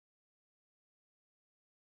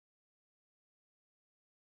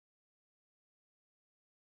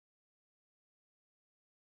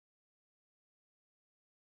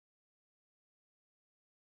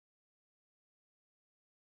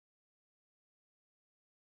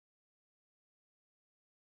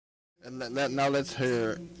And now let's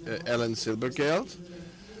hear Ellen Silbergeld.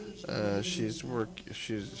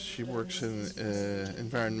 She works in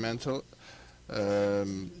environmental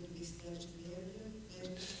um,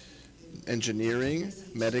 engineering,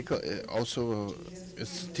 medical. Also,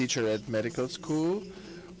 is a teacher at medical school.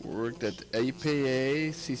 Worked at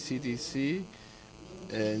APA, CCDC,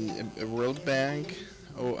 and World Bank,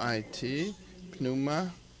 OIT, PNUMA,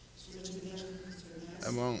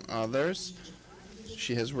 among others.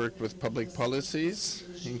 She has worked with public policies,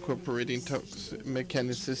 incorporating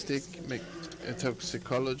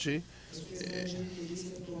toxicology,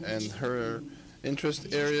 and her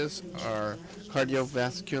interest areas are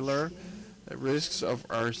cardiovascular risks of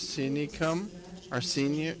arsenic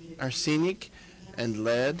and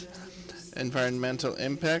lead, environmental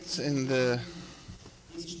impacts in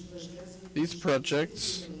these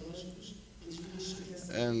projects,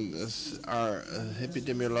 and are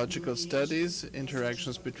epidemiological studies,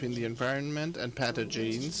 interactions between the environment and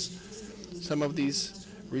pathogens. Some of these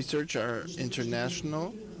research are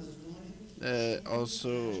international,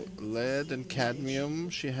 also lead and cadmium.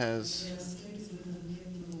 She has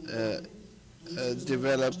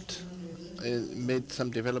developed, made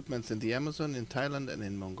some developments in the Amazon, in Thailand, and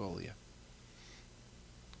in Mongolia.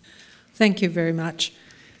 Thank you very much,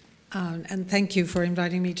 and thank you for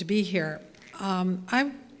inviting me to be here.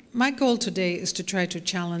 My goal today is to try to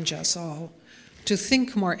challenge us all to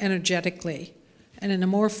think more energetically and in a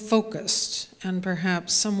more focused and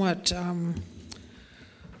perhaps somewhat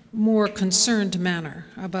more concerned manner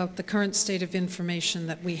about the current state of information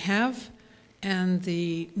that we have and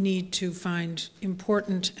the need to find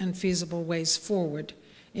important and feasible ways forward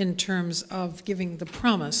in terms of giving the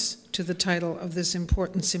promise to the title of this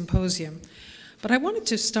important symposium. But I wanted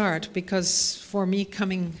to start because for me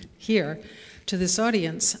coming here to this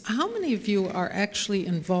audience, how many of you are actually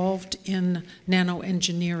involved in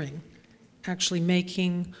nanoengineering, actually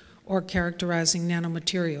making or characterizing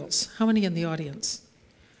nanomaterials? How many in the audience?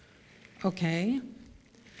 Okay.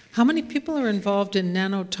 How many people are involved in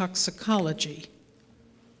nanotoxicology?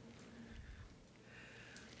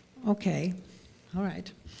 Okay, all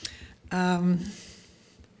right.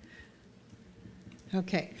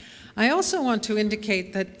 Okay. I also want to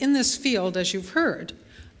indicate that in this field, as you've heard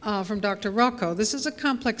from Dr. Rocco, this is a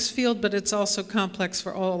complex field, but it's also complex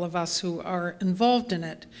for all of us who are involved in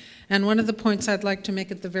it. And one of the points I'd like to make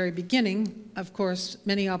at the very beginning, of course,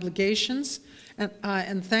 many obligations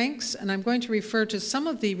and thanks, and I'm going to refer to some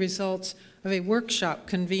of the results of a workshop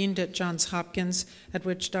convened at Johns Hopkins at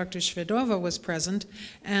which Dr. Shvedova was present,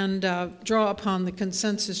 and draw upon the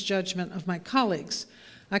consensus judgment of my colleagues.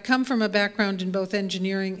 I come from a background in both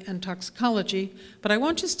engineering and toxicology, but I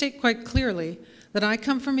want to state quite clearly that I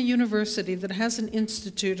come from a university that has an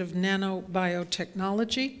institute of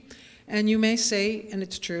nanobiotechnology, and you may say, and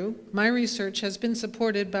it's true, my research has been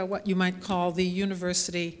supported by what you might call the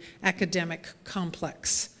university academic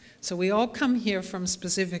complex. So we all come here from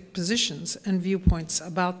specific positions and viewpoints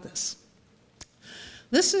about this.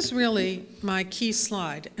 This is really my key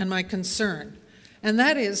slide and my concern, and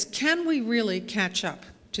that is, can we really catch up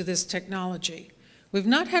to this technology? We've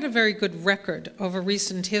not had a very good record over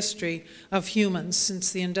recent history of humans since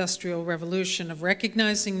the Industrial Revolution of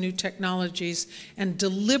recognizing new technologies and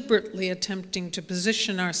deliberately attempting to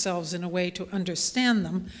position ourselves in a way to understand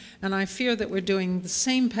them, and I fear that we're doing the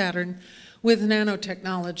same pattern with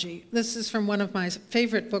nanotechnology. This is from one of my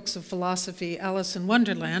favorite books of philosophy, Alice in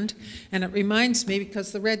Wonderland, and it reminds me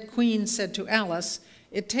because the Red Queen said to Alice,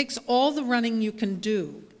 "It takes all the running you can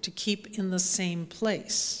do to keep in the same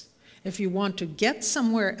place. If you want to get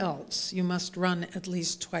somewhere else, you must run at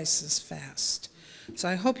least twice as fast." So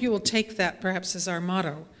I hope you will take that perhaps as our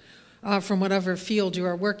motto from whatever field you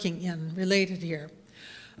are working in related here.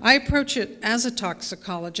 I approach it as a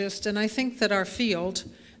toxicologist, and I think that our field,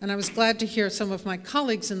 and I was glad to hear some of my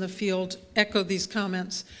colleagues in the field echo these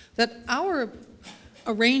comments, that our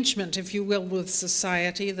arrangement, if you will, with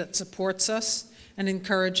society that supports us and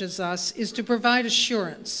encourages us is to provide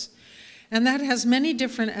assurance. And that has many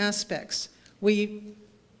different aspects. We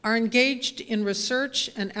are engaged in research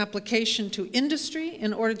and application to industry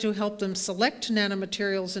in order to help them select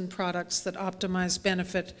nanomaterials and products that optimize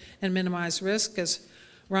benefit and minimize risk, as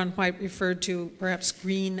Ron White referred to, perhaps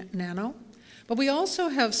green nano. But we also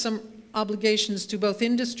have some obligations to both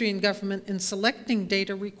industry and government in selecting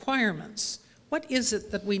data requirements. What is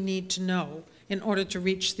it that we need to know in order to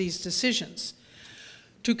reach these decisions?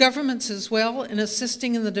 To governments as well in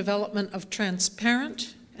assisting in the development of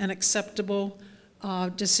transparent and acceptable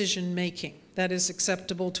decision-making that is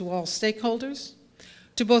acceptable to all stakeholders,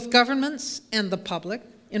 to both governments and the public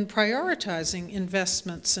in prioritizing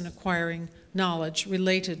investments in acquiring knowledge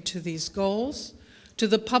related to these goals, to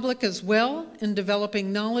the public as well in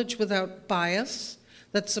developing knowledge without bias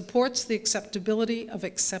that supports the acceptability of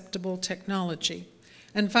acceptable technology,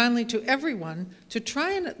 and finally to everyone to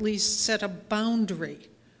try and at least set a boundary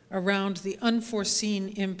around the unforeseen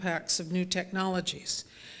impacts of new technologies.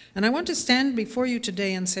 And I want to stand before you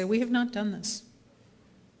today and say we have not done this.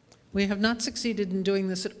 We have not succeeded in doing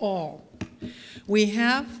this at all. We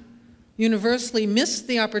have universally missed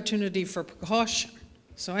the opportunity for precaution.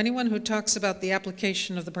 So anyone who talks about the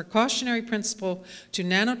application of the precautionary principle to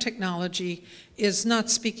nanotechnology is not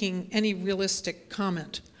speaking any realistic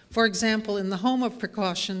comment. For example, in the home of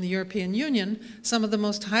precaution, the European Union, some of the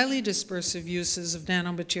most highly dispersive uses of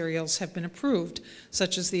nanomaterials have been approved,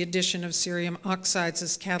 such as the addition of cerium oxides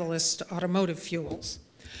as catalysts to automotive fuels.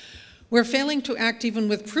 We're failing to act even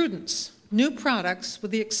with prudence. New products,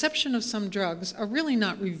 with the exception of some drugs, are really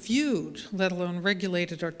not reviewed, let alone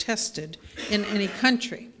regulated or tested, in any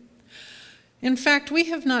country. In fact, we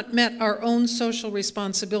have not met our own social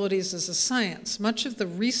responsibilities as a science. Much of the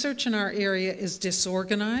research in our area is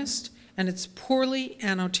disorganized and it's poorly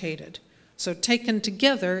annotated. So taken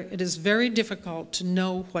together, it is very difficult to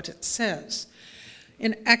know what it says.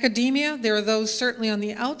 In academia, there are those certainly on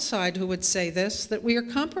the outside who would say this, that we are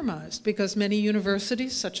compromised because many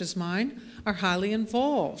universities, such as mine, are highly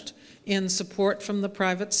involved in support from the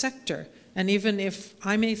private sector. And even if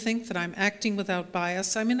I may think that I'm acting without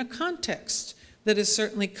bias, I'm in a context that is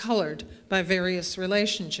certainly colored by various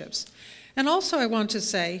relationships. And also I want to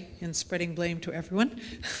say, in spreading blame to everyone,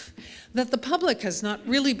 that the public has not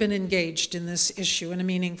really been engaged in this issue in a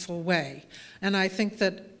meaningful way. And I think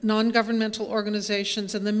that non-governmental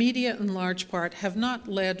organizations and the media in large part have not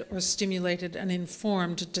led or stimulated an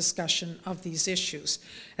informed discussion of these issues,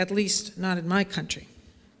 at least not in my country.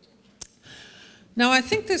 Now, I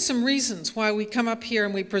think there's some reasons why we come up here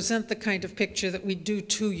and we present the kind of picture that we do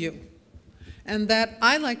to you. And that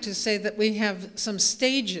I like to say that we have some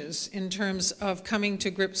stages in terms of coming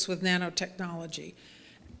to grips with nanotechnology,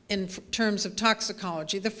 in terms of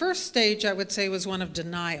toxicology. The first stage, I would say, was one of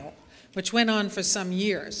denial, which went on for some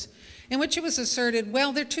years, in which it was asserted,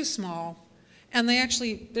 well, they're too small, and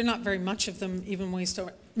they're not very much of them even when we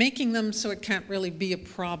start making them, so it can't really be a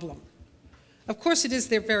problem. Of course, it is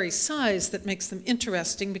their very size that makes them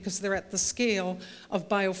interesting because they're at the scale of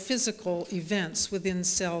biophysical events within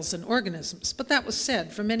cells and organisms. But that was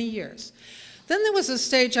said for many years. Then there was a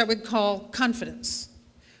stage I would call confidence,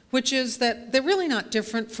 which is that they're really not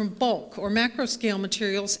different from bulk or macro scale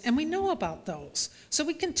materials, and we know about those. So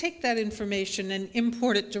we can take that information and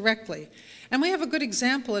import it directly. And we have a good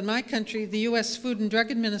example in my country. The US Food and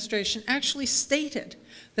Drug Administration actually stated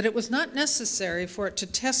that it was not necessary for it to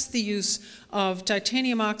test the use of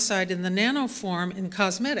titanium oxide in the nano form in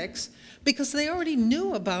cosmetics because they already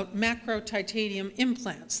knew about macro titanium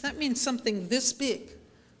implants. That means something this big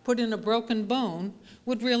put in a broken bone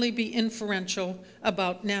would really be inferential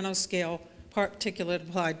about nanoscale particulate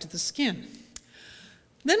applied to the skin.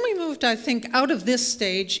 Then we moved, I think, out of this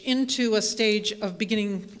stage into a stage of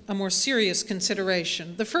beginning a more serious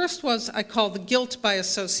consideration. The first was, I call the guilt by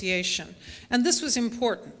association. And this was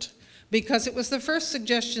important because it was the first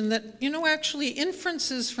suggestion that, actually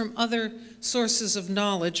inferences from other sources of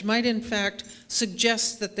knowledge might in fact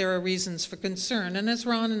suggest that there are reasons for concern. And as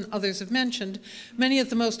Ron and others have mentioned, many of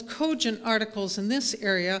the most cogent articles in this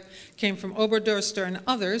area came from Oberdorster and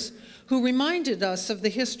others, who reminded us of the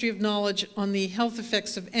history of knowledge on the health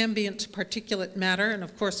effects of ambient particulate matter. And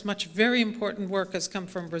of course, much very important work has come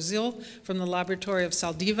from Brazil, from the laboratory of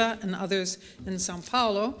Saldiva and others in Sao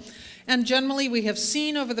Paulo. And generally, we have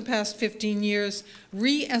seen over the past 15 years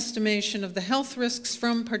re-estimation of the health risks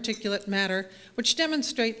from particulate matter, which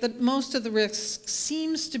demonstrate that most of the risks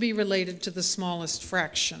seems to be related to the smallest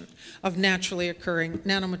fraction of naturally occurring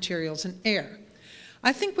nanomaterials in air.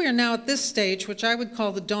 I think we are now at this stage, which I would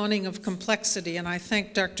call the dawning of complexity, and I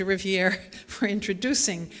thank Dr. Riviere for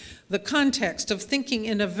introducing the context of thinking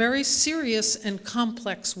in a very serious and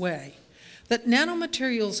complex way, that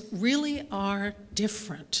nanomaterials really are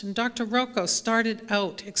different. And Dr. Rocco started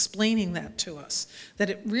out explaining that to us, that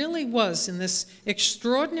it really was in this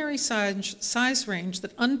extraordinary size range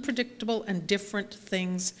that unpredictable and different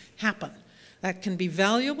things happen. That can be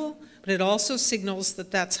valuable, but it also signals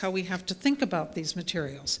that that's how we have to think about these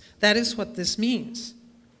materials. That is what this means.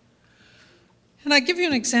 And I give you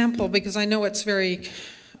an example because I know it's very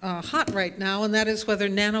hot right now, and that is whether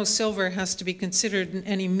nanosilver has to be considered in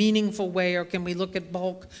any meaningful way, or can we look at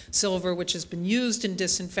bulk silver, which has been used in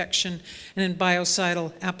disinfection and in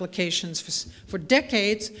biocidal applications for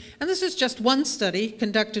decades. And this is just one study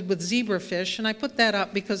conducted with zebrafish, and I put that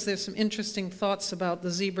up because there's some interesting thoughts about the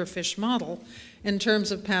zebrafish model in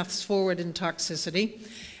terms of paths forward in toxicity.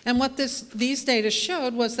 And what these data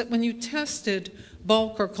showed was that when you tested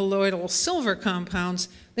bulk or colloidal silver compounds,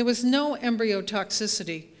 there was no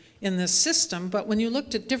embryotoxicity in this system, but when you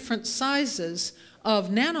looked at different sizes of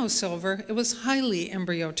nanosilver, it was highly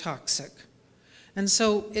embryotoxic. And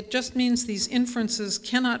so it just means these inferences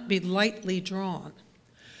cannot be lightly drawn.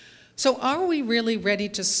 So are we really ready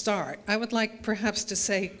to start? I would like perhaps to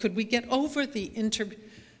say, could we get over the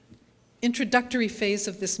introductory phase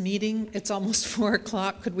of this meeting? It's almost 4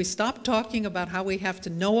 o'clock. Could we stop talking about how we have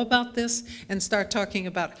to know about this and start talking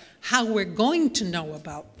about how we're going to know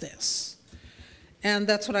about this? And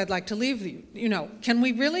that's what I'd like to leave you. You know, can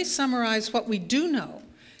we really summarize what we do know?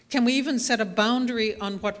 Can we even set a boundary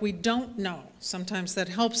on what we don't know? Sometimes that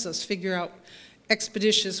helps us figure out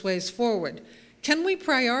expeditious ways forward. Can we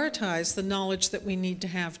prioritize the knowledge that we need to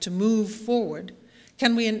have to move forward?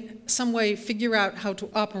 Can we in some way figure out how to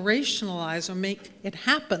operationalize or make it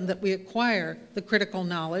happen that we acquire the critical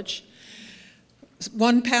knowledge?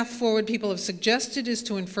 One path forward people have suggested is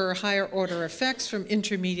to infer higher order effects from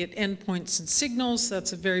intermediate endpoints and signals.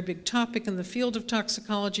 That's a very big topic in the field of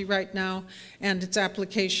toxicology right now, and its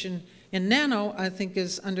application in nano, I think,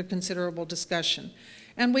 is under considerable discussion.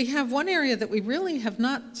 And we have one area that we really have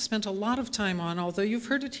not spent a lot of time on, although you've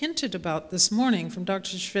heard it hinted about this morning from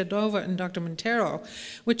Dr. Shvedova and Dr. Montero,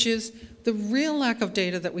 which is the real lack of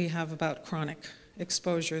data that we have about chronic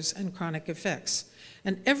exposures and chronic effects.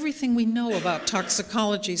 And everything we know about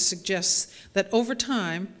toxicology suggests that over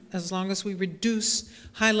time, as long as we reduce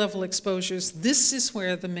high-level exposures, this is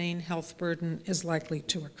where the main health burden is likely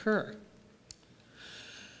to occur.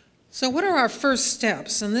 So what are our first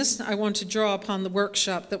steps? And this I want to draw upon the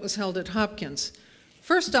workshop that was held at Hopkins.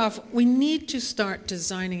 First off, we need to start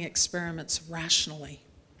designing experiments rationally.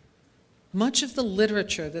 Much of the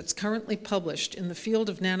literature that's currently published in the field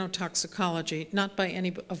of nanotoxicology, not by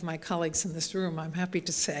any of my colleagues in this room, I'm happy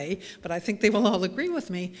to say, but I think they will all agree with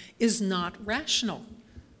me, is not rational.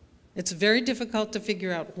 It's very difficult to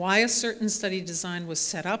figure out why a certain study design was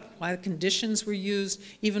set up, why the conditions were used,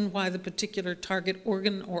 even why the particular target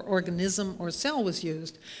organ or organism or cell was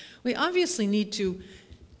used. We obviously need to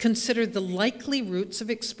consider the likely routes of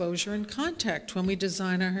exposure and contact when we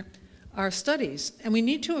design our studies. And we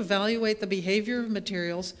need to evaluate the behavior of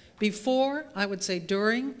materials before, I would say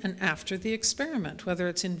during, and after the experiment, whether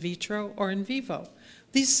it's in vitro or in vivo.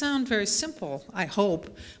 These sound very simple, I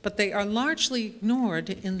hope, but they are largely ignored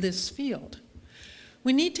in this field.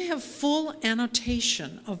 We need to have full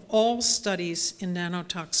annotation of all studies in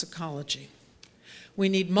nanotoxicology. We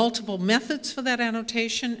need multiple methods for that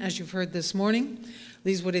annotation, as you've heard this morning.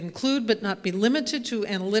 These would include, but not be limited to,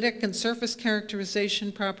 analytic and surface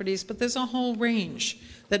characterization properties, but there's a whole range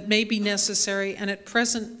that may be necessary, and at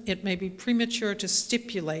present it may be premature to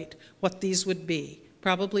stipulate what these would be.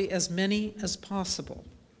 Probably as many as possible.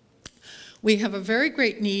 We have a very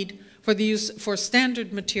great need for the use for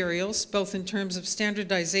standard materials, both in terms of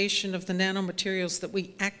standardization of the nanomaterials that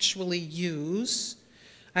we actually use.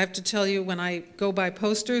 I have to tell you, when I go by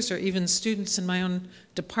posters or even students in my own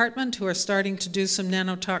department who are starting to do some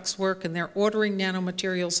nanotox work and they're ordering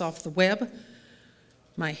nanomaterials off the web,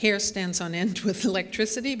 my hair stands on end with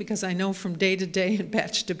electricity because I know from day to day and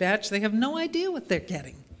batch to batch they have no idea what they're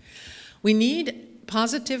getting. We need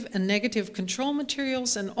positive and negative control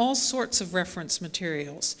materials and all sorts of reference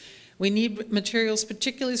materials. We need materials,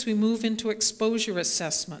 particularly as we move into exposure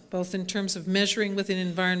assessment, both in terms of measuring within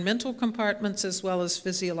environmental compartments as well as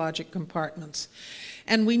physiologic compartments.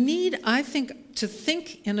 And we need, I think, to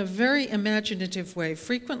think in a very imaginative way.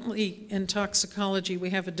 Frequently in toxicology,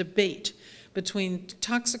 we have a debate between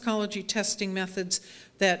toxicology testing methods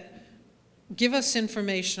that give us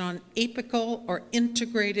information on apical or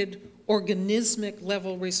integrated organismic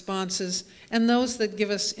level responses, and those that give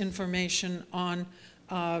us information on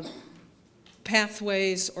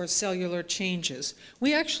pathways or cellular changes.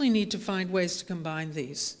 We actually need to find ways to combine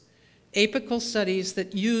these. Apical studies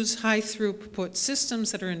that use high throughput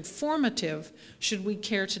systems that are informative, should we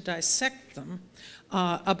care to dissect them,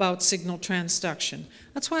 about signal transduction.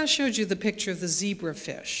 That's why I showed you the picture of the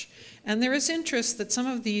zebrafish. And there is interest that some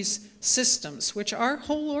of these systems, which are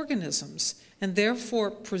whole organisms, and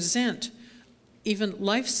therefore present even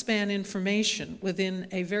lifespan information within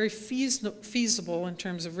a very feasible, in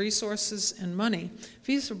terms of resources and money,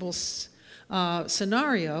 feasible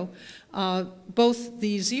scenario, both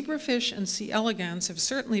the zebrafish and C. elegans have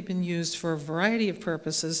certainly been used for a variety of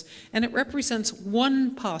purposes, and it represents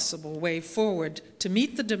one possible way forward to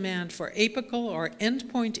meet the demand for apical or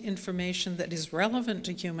endpoint information that is relevant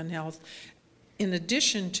to human health, in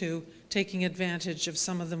addition to taking advantage of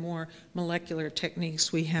some of the more molecular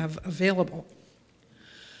techniques we have available.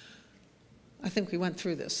 I think we went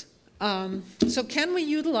through this. So can we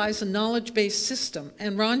utilize a knowledge-based system?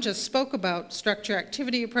 And Ron just spoke about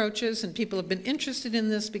structure-activity approaches, and people have been interested in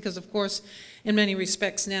this because, of course, in many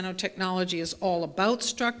respects, nanotechnology is all about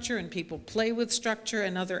structure, and people play with structure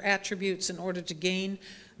and other attributes in order to gain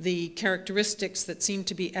the characteristics that seem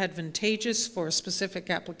to be advantageous for a specific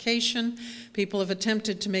application. People have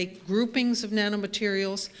attempted to make groupings of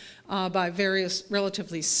nanomaterials by various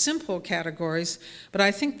relatively simple categories, but I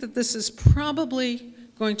think that this is probably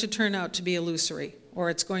going to turn out to be illusory, or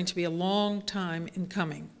it's going to be a long time in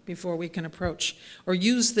coming before we can approach or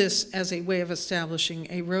use this as a way of establishing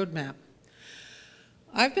a roadmap.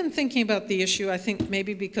 I've been thinking about the issue, I think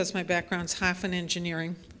maybe because my background's half in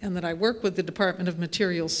engineering and that I work with the Department of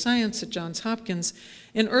Materials Science at Johns Hopkins,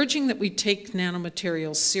 in urging that we take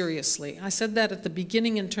nanomaterials seriously. I said that at the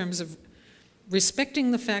beginning in terms of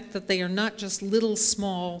respecting the fact that they are not just little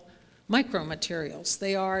small micromaterials.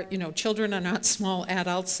 They are, children are not small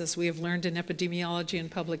adults, as we have learned in epidemiology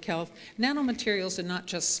and public health. Nanomaterials are not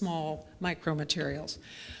just small micromaterials.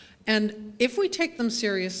 And if we take them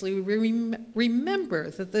seriously, we remember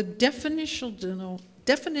that the definitional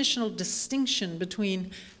distinction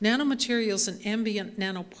between nanomaterials and ambient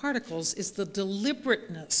nanoparticles is the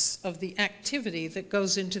deliberateness of the activity that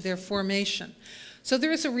goes into their formation. So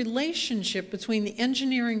there is a relationship between the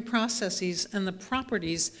engineering processes and the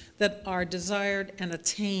properties that are desired and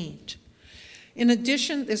attained. In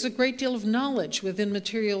addition, there's a great deal of knowledge within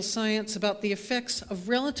materials science about the effects of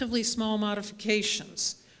relatively small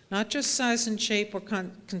modifications, not just size and shape or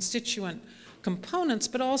constituent components,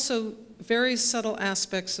 but also very subtle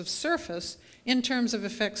aspects of surface in terms of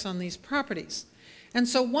effects on these properties. And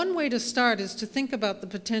so one way to start is to think about the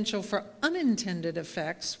potential for unintended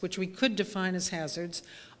effects, which we could define as hazards,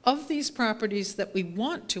 of these properties that we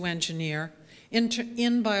want to engineer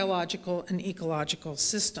in biological and ecological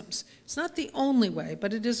systems. It's not the only way,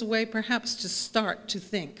 but it is a way perhaps to start to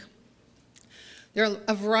think. There are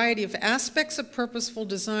a variety of aspects of purposeful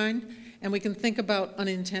design, and we can think about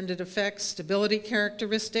unintended effects, stability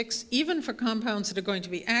characteristics. Even for compounds that are going to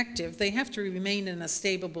be active, they have to remain in a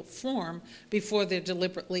stable form before they're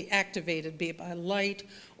deliberately activated, be it by light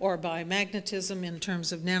or by magnetism in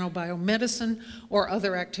terms of nanobiomedicine or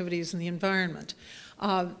other activities in the environment.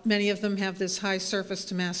 Many of them have this high surface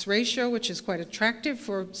to mass ratio, which is quite attractive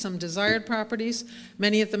for some desired properties.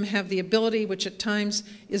 Many of them have the ability, which at times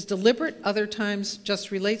is deliberate, other times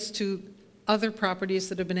just relates to other properties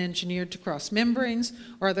that have been engineered to cross membranes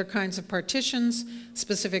or other kinds of partitions,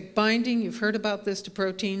 specific binding, you've heard about this, to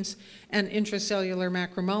proteins, and intracellular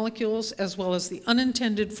macromolecules, as well as the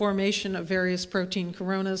unintended formation of various protein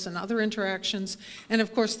coronas and other interactions, and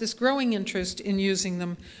of course this growing interest in using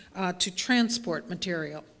them to transport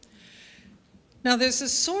material. Now there's a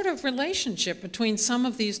sort of relationship between some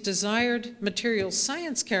of these desired materials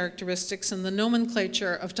science characteristics and the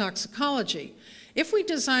nomenclature of toxicology. If we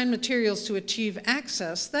design materials to achieve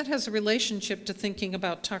access, that has a relationship to thinking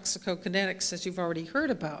about toxicokinetics, as you've already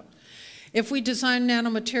heard about. If we design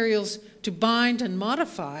nanomaterials to bind and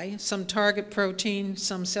modify some target protein,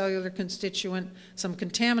 some cellular constituent, some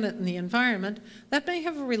contaminant in the environment, that may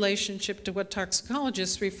have a relationship to what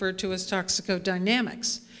toxicologists refer to as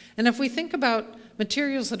toxicodynamics. And if we think about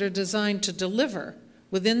materials that are designed to deliver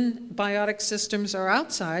within biotic systems or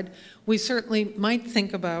outside, we certainly might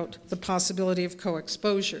think about the possibility of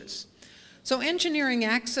co-exposures. So engineering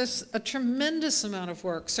access, a tremendous amount of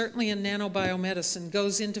work, certainly in nanobiomedicine,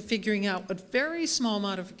 goes into figuring out what very small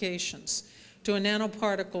modifications to a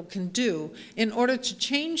nanoparticle can do in order to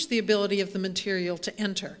change the ability of the material to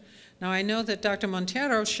enter. Now I know that Dr.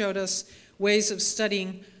 Montero showed us ways of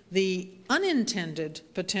studying the unintended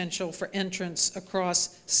potential for entrance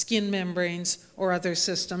across skin membranes or other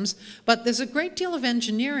systems, but there's a great deal of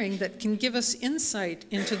engineering that can give us insight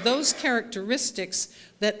into those characteristics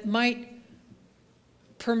that might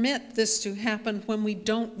permit this to happen when we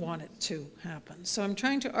don't want it to happen. So I'm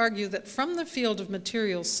trying to argue that from the field of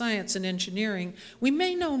materials science and engineering, we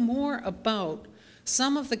may know more about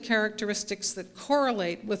some of the characteristics that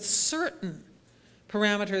correlate with certain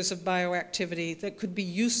parameters of bioactivity that could be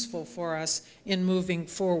useful for us in moving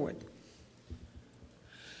forward.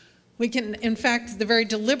 We can, in fact, the very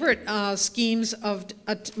deliberate schemes of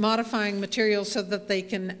modifying materials so that they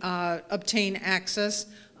can obtain access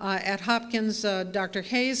At Hopkins, Dr.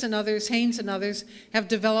 Haynes and others have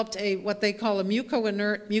developed what they call a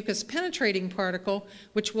muco-inert mucus-penetrating particle,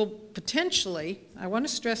 which will potentially, I want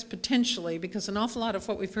to stress potentially, because an awful lot of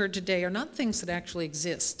what we've heard today are not things that actually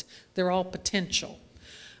exist. They're all potential.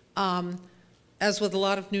 As with a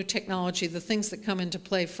lot of new technology, the things that come into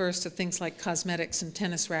play first are things like cosmetics and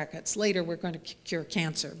tennis rackets. Later, we're going to cure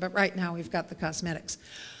cancer, but right now we've got the cosmetics.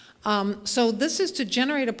 So this is to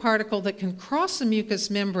generate a particle that can cross the mucous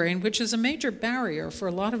membrane, which is a major barrier for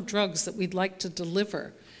a lot of drugs that we'd like to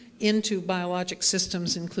deliver into biologic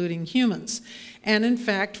systems, including humans. And in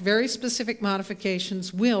fact, very specific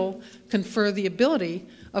modifications will confer the ability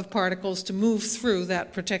of particles to move through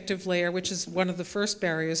that protective layer, which is one of the first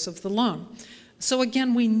barriers of the lung. So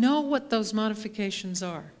again, we know what those modifications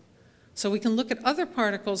are. So we can look at other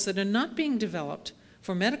particles that are not being developed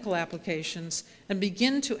for medical applications and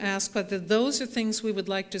begin to ask whether those are things we would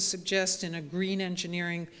like to suggest in a green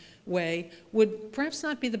engineering way would perhaps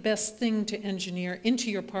not be the best thing to engineer into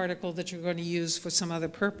your particle that you're going to use for some other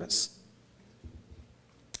purpose.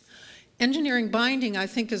 Engineering binding, I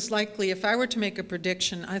think, is likely, if I were to make a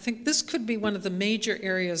prediction, I think this could be one of the major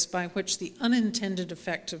areas by which the unintended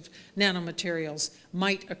effect of nanomaterials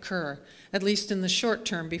might occur, at least in the short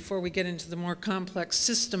term, before we get into the more complex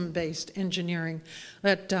system-based engineering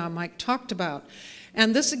that Mike talked about.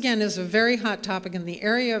 And this, again, is a very hot topic in the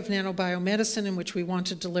area of nanobiomedicine, in which we want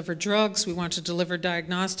to deliver drugs, we want to deliver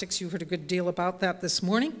diagnostics. You heard a good deal about that this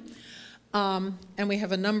morning. And we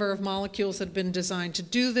have a number of molecules that have been designed to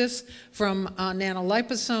do this, from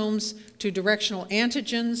nanoliposomes to directional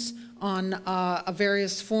antigens on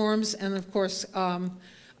various forms, and of course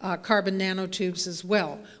carbon nanotubes as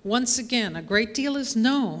well. Once again, a great deal is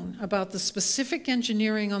known about the specific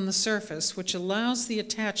engineering on the surface which allows the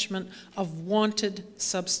attachment of wanted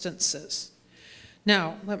substances.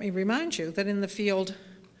 Now, let me remind you that in the field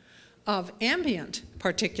of ambient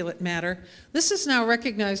particulate matter, this is now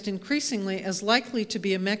recognized increasingly as likely to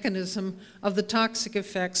be a mechanism of the toxic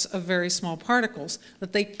effects of very small particles,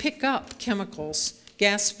 that they pick up chemicals,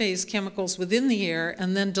 gas phase chemicals within the air,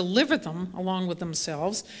 and then deliver them along with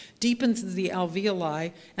themselves deep into the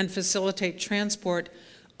alveoli and facilitate transport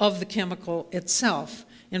of the chemical itself.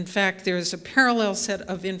 In fact, there's a parallel set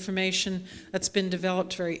of information that's been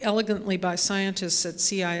developed very elegantly by scientists at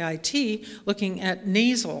CIIT looking at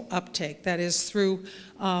nasal uptake, that is through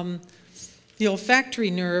the olfactory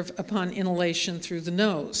nerve upon inhalation through the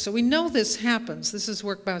nose. So we know this happens. This is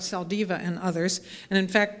work by Saldiva and others, and in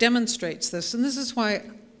fact demonstrates this. And this is why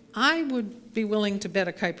I would be willing to bet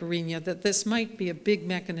a caipirinha that this might be a big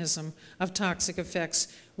mechanism of toxic effects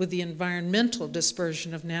with the environmental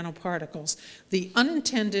dispersion of nanoparticles, the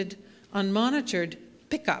unintended, unmonitored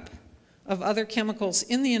pickup of other chemicals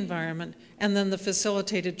in the environment, and then the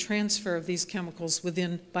facilitated transfer of these chemicals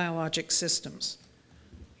within biologic systems.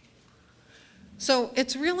 So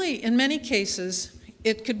it's really, in many cases,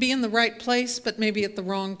 it could be in the right place, but maybe at the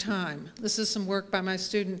wrong time. This is some work by my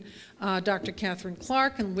student, Dr. Catherine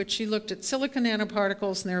Clark, in which she looked at silica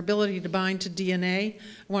nanoparticles and their ability to bind to DNA. I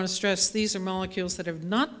want to stress these are molecules that have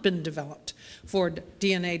not been developed for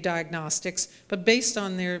DNA diagnostics, but based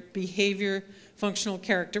on their behavior, functional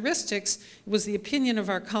characteristics, it was the opinion of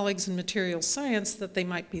our colleagues in materials science that they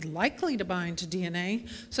might be likely to bind to DNA.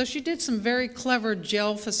 So she did some very clever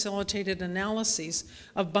gel-facilitated analyses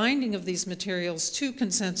of binding of these materials to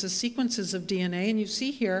consensus sequences of DNA, and you see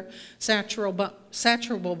here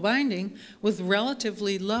saturable binding with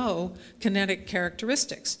relatively low kinetic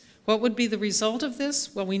characteristics. What would be the result of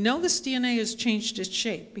this? Well, we know this DNA has changed its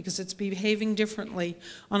shape because it's behaving differently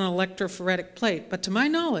on an electrophoretic plate. But to my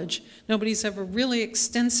knowledge, nobody's ever really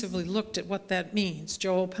extensively looked at what that means.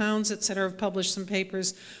 Joel Pounds, et cetera, have published some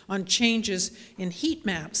papers on changes in heat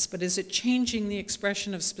maps, but is it changing the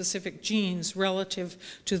expression of specific genes relative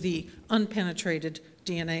to the unpenetrated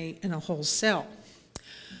DNA in a whole cell?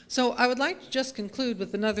 So I would like to just conclude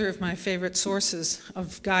with another of my favorite sources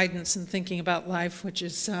of guidance in thinking about life, which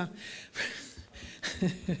is,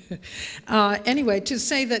 anyway, to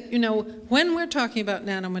say that, you know, when we're talking about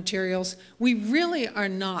nanomaterials, we really are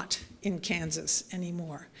not in Kansas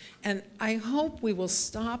anymore. And I hope we will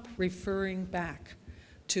stop referring back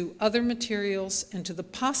to other materials and to the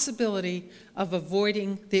possibility of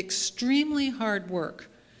avoiding the extremely hard work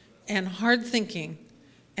and hard thinking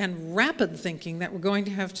and rapid thinking that we're going to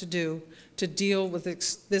have to do to deal with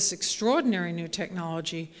this extraordinary new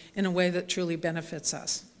technology in a way that truly benefits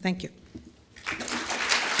us. Thank you.